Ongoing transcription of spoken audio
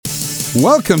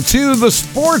Welcome to the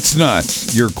Sports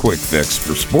Nutz, your quick fix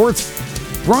for sports.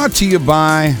 Brought to you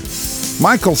by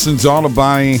Michelson's Auto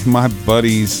Body, my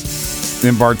buddies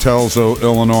in Bartelso,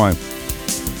 Illinois.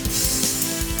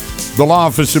 The law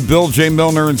office of Bill J.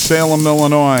 Milner in Salem,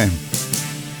 Illinois.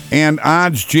 And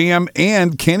Odds Jam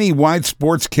and Kenny White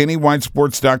Sports,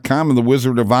 KennyWhiteSports.com, and the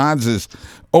Wizard of Odds is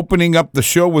opening up the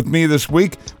show with me this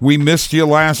week. We missed you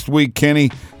last week,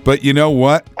 Kenny, but you know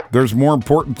what? There's more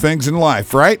important things in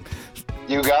life, right?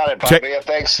 You got it, Bobby.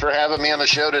 Thanks for having me on the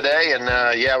show today. And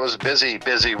it was a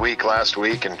busy week last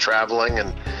week and traveling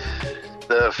and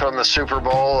from the Super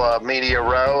Bowl media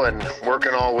row and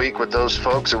working all week with those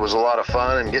folks. It was a lot of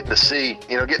fun and getting to see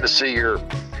your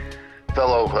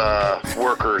fellow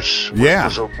workers. Yeah,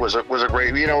 was a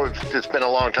great. It's been a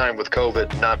long time with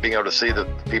COVID, not being able to see the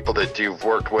people that you've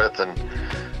worked with and.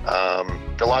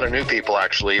 A lot of new people,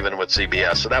 actually, even with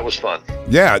CBS, so that was fun.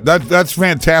 Yeah, that's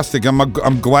fantastic.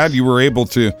 I'm glad you were able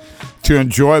to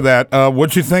enjoy that.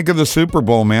 What'd you think of the Super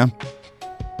Bowl, man?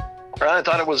 I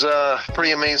thought it was a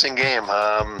pretty amazing game.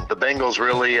 The Bengals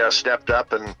really stepped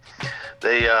up, and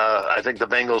I think the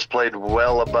Bengals played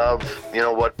well above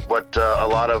what a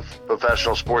lot of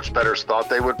professional sports bettors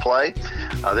thought they would play.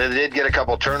 They did get a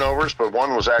couple turnovers, but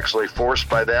one was actually forced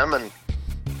by them, and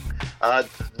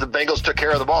the Bengals took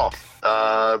care of the ball.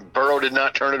 Burrow did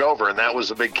not turn it over, and that was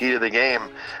the big key to the game,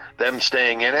 them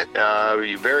staying in it.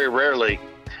 You very rarely,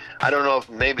 I don't know if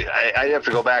maybe, I'd have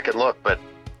to go back and look, but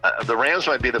the Rams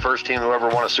might be the first team who ever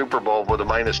won a Super Bowl with a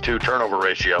 -2 turnover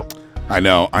ratio. I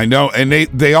know, and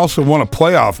they also won a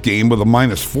playoff game with a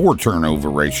 -4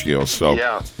 turnover ratio, so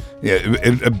yeah,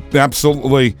 it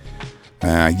absolutely.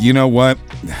 You know what?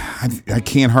 I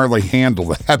can't hardly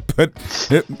handle that, but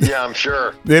yeah, I'm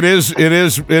sure it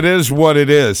is what it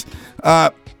is.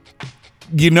 On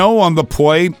the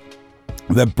play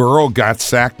that Burrow got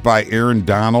sacked by Aaron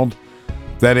Donald,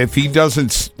 that if he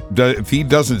doesn't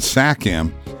sack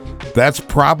him, that's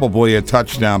probably a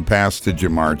touchdown pass to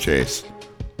Jamar Chase.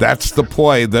 That's the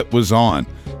play that was on.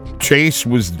 Chase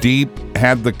was deep,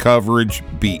 had the coverage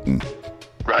beaten.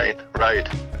 Right.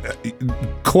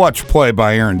 Clutch play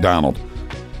by Aaron Donald.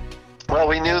 Well,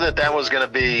 we knew that was going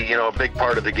to be, a big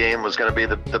part of the game was going to be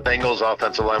the Bengals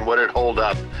offensive line. Would it hold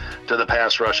up to the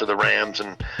pass rush of the Rams?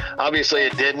 And obviously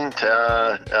it didn't.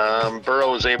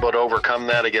 Burrow was able to overcome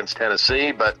that against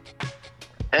Tennessee,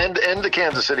 and the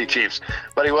Kansas City Chiefs,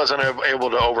 but he wasn't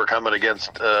able to overcome it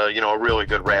against, a really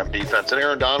good Ram defense. And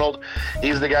Aaron Donald,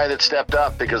 he's the guy that stepped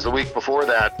up because the week before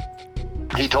that,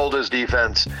 he told his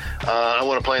defense, I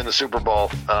want to play in the Super Bowl.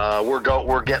 We're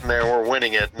getting there, we're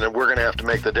winning it, and we're going to have to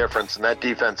make the difference. And that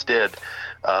defense did.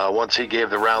 Once he gave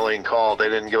the rallying call, they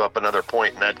didn't give up another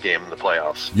point in that game in the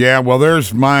playoffs. Yeah, well,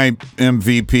 there's my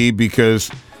MVP because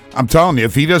I'm telling you,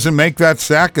 if he doesn't make that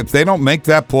sack, if they don't make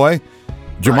that play,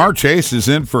 Jamar Chase is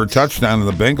in for a touchdown, and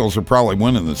the Bengals are probably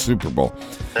winning the Super Bowl.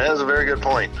 That is a very good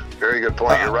point. Very good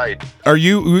point. You're right. Were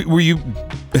you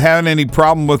having any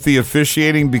problem with the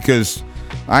officiating? Because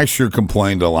I sure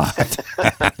complained a lot.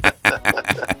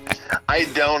 I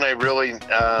don't. I really.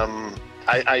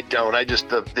 I don't.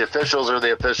 The officials are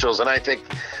the officials, and I think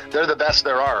they're the best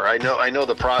there are. I know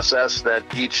the process that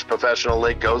each professional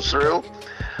league goes through.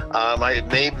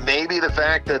 Maybe the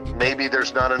fact that maybe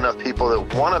there's not enough people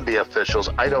that want to be officials,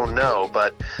 I don't know,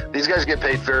 but these guys get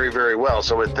paid very, very well,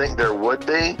 so I would think there would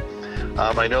be.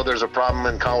 I know there's a problem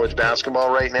in college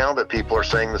basketball right now that people are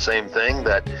saying the same thing,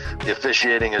 that the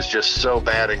officiating is just so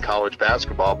bad in college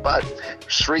basketball, but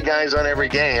there's 3 guys on every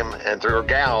game, and there are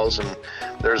gals, and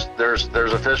there's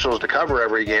officials to cover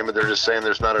every game, but they're just saying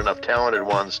there's not enough talented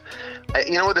ones.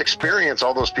 With experience,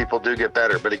 all those people do get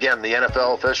better, but again, the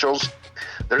NFL officials,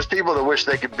 there's people that wish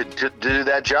they could do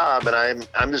that job, and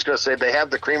I'm just going to say they have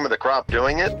the cream of the crop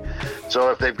doing it. So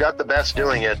if they've got the best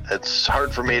doing it, it's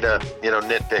hard for me to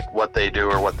nitpick what they do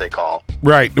or what they call.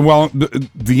 Right. Well,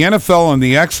 the NFL and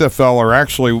the XFL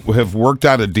have worked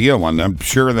out a deal, and I'm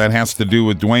sure that has to do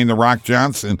with Dwayne "The Rock"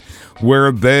 Johnson,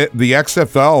 where the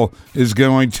XFL is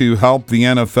going to help the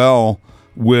NFL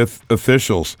with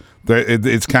officials.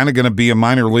 It's kind of going to be a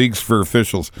minor leagues for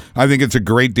officials. I think it's a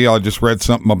great deal. I just read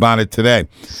something about it today.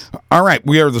 All right,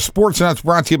 we are the Sports Nuts,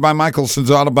 brought to you by Michelson's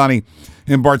Auto Body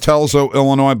in Bartelso,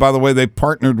 Illinois. By the way, they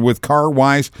partnered with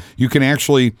CarWise. You can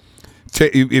actually,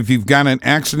 if you've got an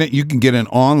accident, you can get an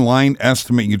online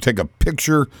estimate. You take a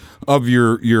picture of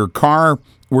your car,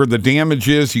 where the damage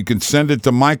is. You can send it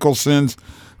to Michelson's.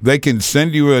 They can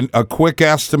send you a quick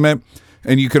estimate.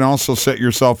 And you can also set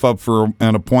yourself up for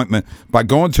an appointment by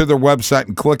going to their website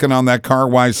and clicking on that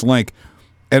CarWise link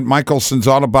at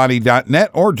michelsonsautobody.net,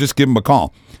 or just give them a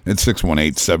call at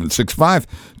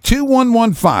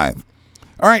 618-765-2115.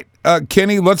 All right,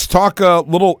 Kenny, let's talk a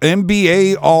little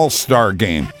NBA All-Star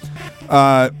game.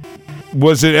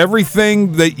 Was it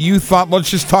everything that you thought?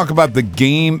 Let's just talk about the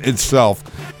game itself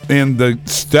and the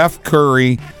Steph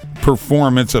Curry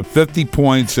performance of 50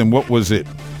 points and what was it?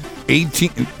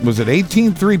 18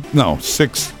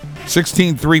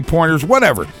 16 three-pointers,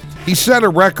 whatever. He set a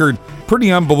record,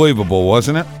 pretty unbelievable,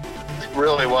 wasn't it?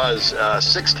 Really was.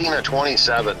 16 of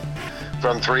 27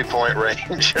 from three-point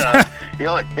range. He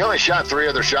only shot 3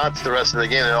 other shots the rest of the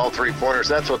game, and all three-pointers.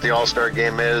 That's what the All-Star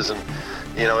game is, and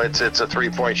it's a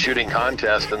three-point shooting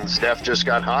contest, and Steph just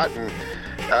got hot, and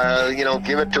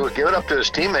give it up to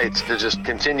his teammates to just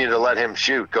continue to let him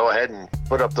shoot. Go ahead and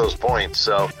put up those points.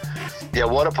 So, yeah,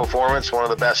 what a performance! One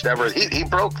of the best ever. He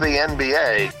broke the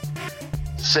NBA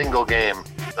single game.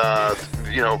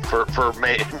 For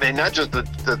not just the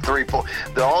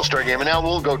the All-Star game, and now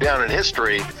we'll go down in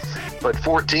history. But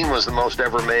 14 was the most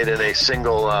ever made in a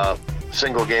single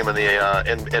game in the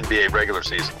NBA regular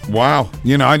season. Wow,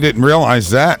 I didn't realize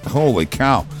that. Holy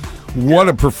cow! What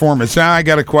a performance! Now I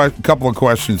got a couple of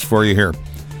questions for you here.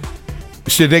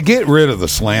 Should they get rid of the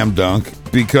slam dunk?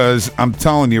 Because I'm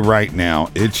telling you right now,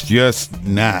 it's just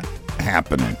not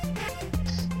happening.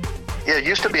 Yeah, it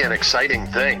used to be an exciting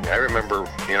thing. I remember,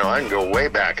 I can go way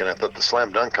back, and I thought the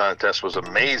slam dunk contest was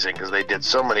amazing because they did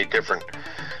so many different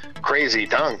crazy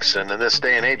dunks. And in this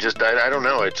day and age, I don't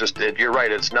know. You're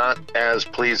right. It's not as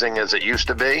pleasing as it used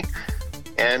to be.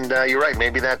 And you're right.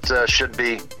 Maybe that should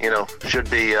be.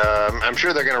 I'm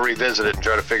sure they're going to revisit it and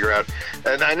try to figure out.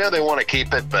 And I know they want to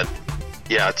keep it, but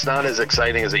yeah, it's not as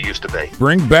exciting as it used to be.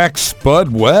 Bring back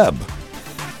Spud Webb.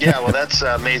 Yeah, well, that's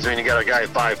amazing when you got a guy at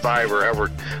 5'5" or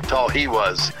however tall he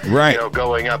was, right?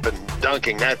 Going up and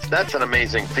dunking. That's an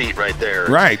amazing feat right there.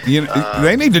 Right.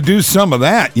 They need to do some of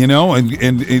that,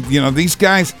 and these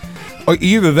guys,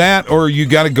 either that or you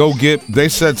got to go get. They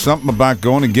said something about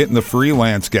going and getting the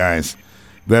freelance guys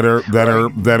that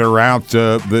are out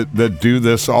that do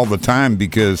this all the time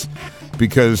because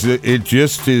it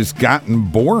just has gotten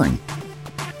boring.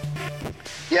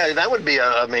 Yeah, that would be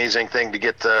an amazing thing to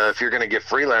get if you're going to get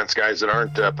freelance guys that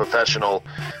aren't professional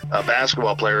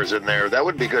basketball players in there. That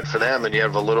would be good for them, and you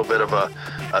have a little bit of a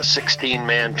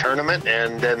 16-man tournament,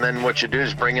 and then what you do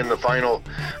is bring in the final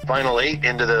 8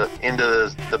 into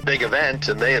the big event,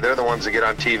 and they're the ones that get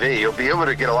on TV. You'll be able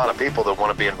to get a lot of people that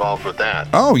want to be involved with that.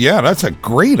 Oh yeah, that's a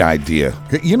great idea.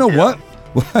 You know what?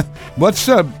 Let's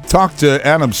talk to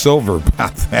Adam Silver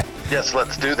about that. Yes,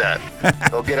 let's do that.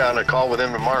 We'll get on a call with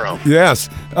him tomorrow. Yes.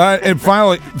 And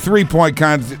finally, three-point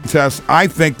contest. I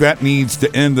think that needs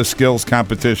to end the skills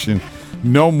competition.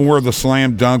 No more of the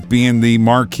slam dunk being the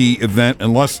marquee event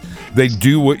unless they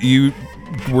do what you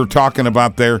were talking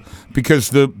about there, because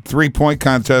the three-point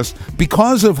contest,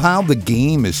 because of how the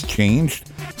game has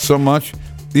changed so much,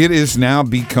 it is now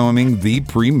becoming the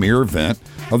premier event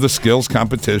of the skills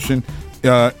competition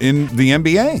in the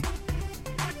NBA.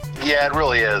 Yeah, it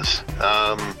really is.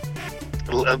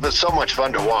 It's so much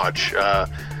fun to watch. I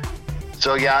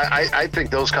think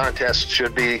those contests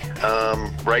should be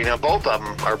right now. Both of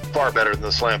them are far better than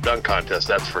the slam dunk contest,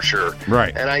 that's for sure.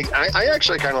 Right. And I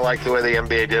actually kind of like the way the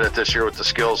NBA did it this year with the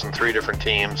skills and 3 different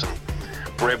teams, and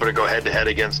we're able to go head-to-head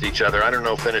against each other. I don't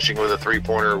know, finishing with a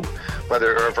three-pointer,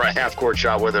 or for a half-court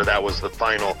shot, whether that was the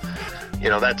final.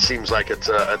 That seems like it's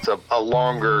a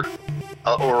longer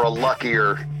or a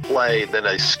luckier play than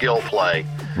a skill play,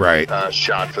 right?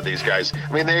 Shot for these guys.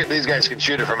 I mean, these guys can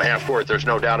shoot it from half court. There's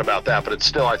no doubt about that. But it's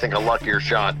still, I think, a luckier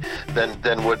shot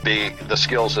than would be the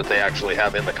skills that they actually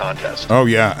have in the contest. Oh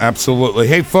yeah, absolutely.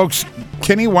 Hey folks,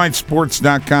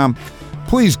 KennyWhiteSports.com.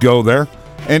 Please go there.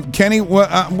 And Kenny,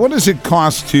 what does it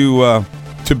cost to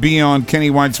be on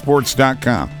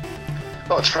KennyWhiteSports.com?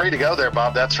 Well, it's free to go there,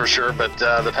 Bob. That's for sure. But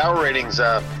the Power Ratings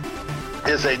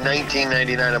is a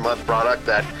 $19.99 a month product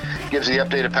that gives you the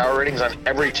updated power ratings on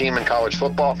every team in college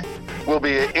football. We'll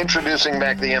be introducing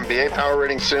back the NBA power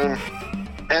ratings soon,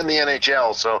 and the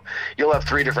NHL. So you'll have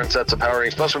 3 different sets of power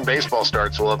ratings. Plus, when baseball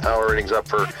starts, we'll have power ratings up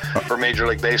for Major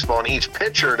League Baseball and each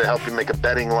pitcher to help you make a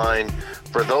betting line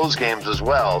for those games as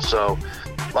well. So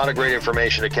a lot of great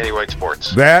information at Kenny White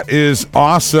Sports. That is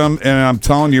awesome, and I'm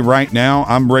telling you right now,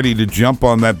 I'm ready to jump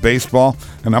on that baseball,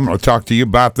 and I'm going to talk to you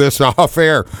about this off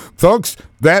air. Folks,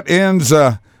 that ends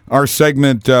our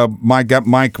segment. Got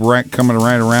Mike coming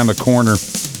right around the corner.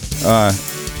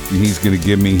 He's going to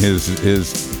give me his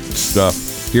stuff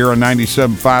here on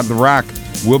 97.5 The Rock.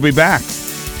 We'll be back.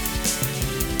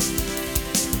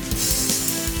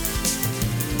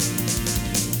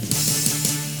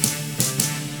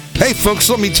 Hey folks,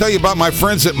 let me tell you about my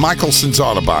friends at Michelson's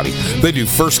Auto Body. They do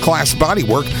first-class body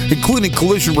work, including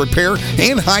collision repair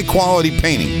and high-quality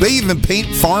painting. They even paint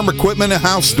farm equipment and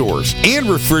house doors, and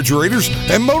refrigerators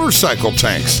and motorcycle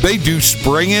tanks. They do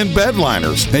spray-in bed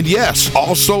liners, and yes,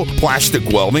 also plastic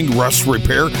welding, rust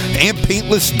repair, and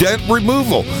paintless dent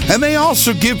removal. And they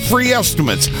also give free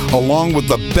estimates, along with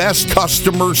the best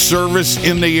customer service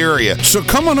in the area. So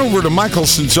come on over to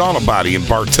Michelson's Auto Body in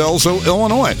Bartelso,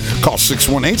 Illinois. Call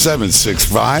 618-765-2115 or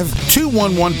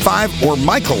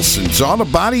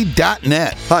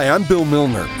michelsonsautobody.net. Hi, I'm Bill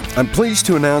Milner. I'm pleased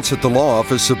to announce that the law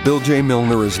office of Bill J.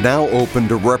 Milner is now open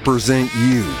to represent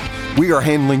you. We are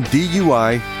handling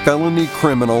DUI, felony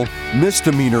criminal,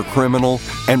 misdemeanor criminal,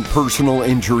 and personal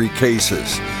injury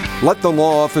cases. Let the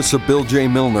law office of Bill J.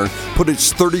 Milner put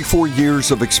its 34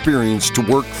 years of experience to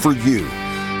work for you.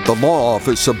 The law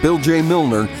office of Bill J.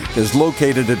 Milner is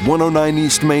located at 109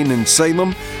 East Main in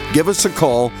Salem. Give us a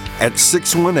call at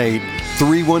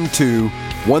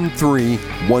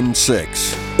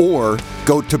 618-312-1316 or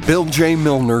go to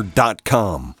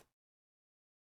BillJMilner.com.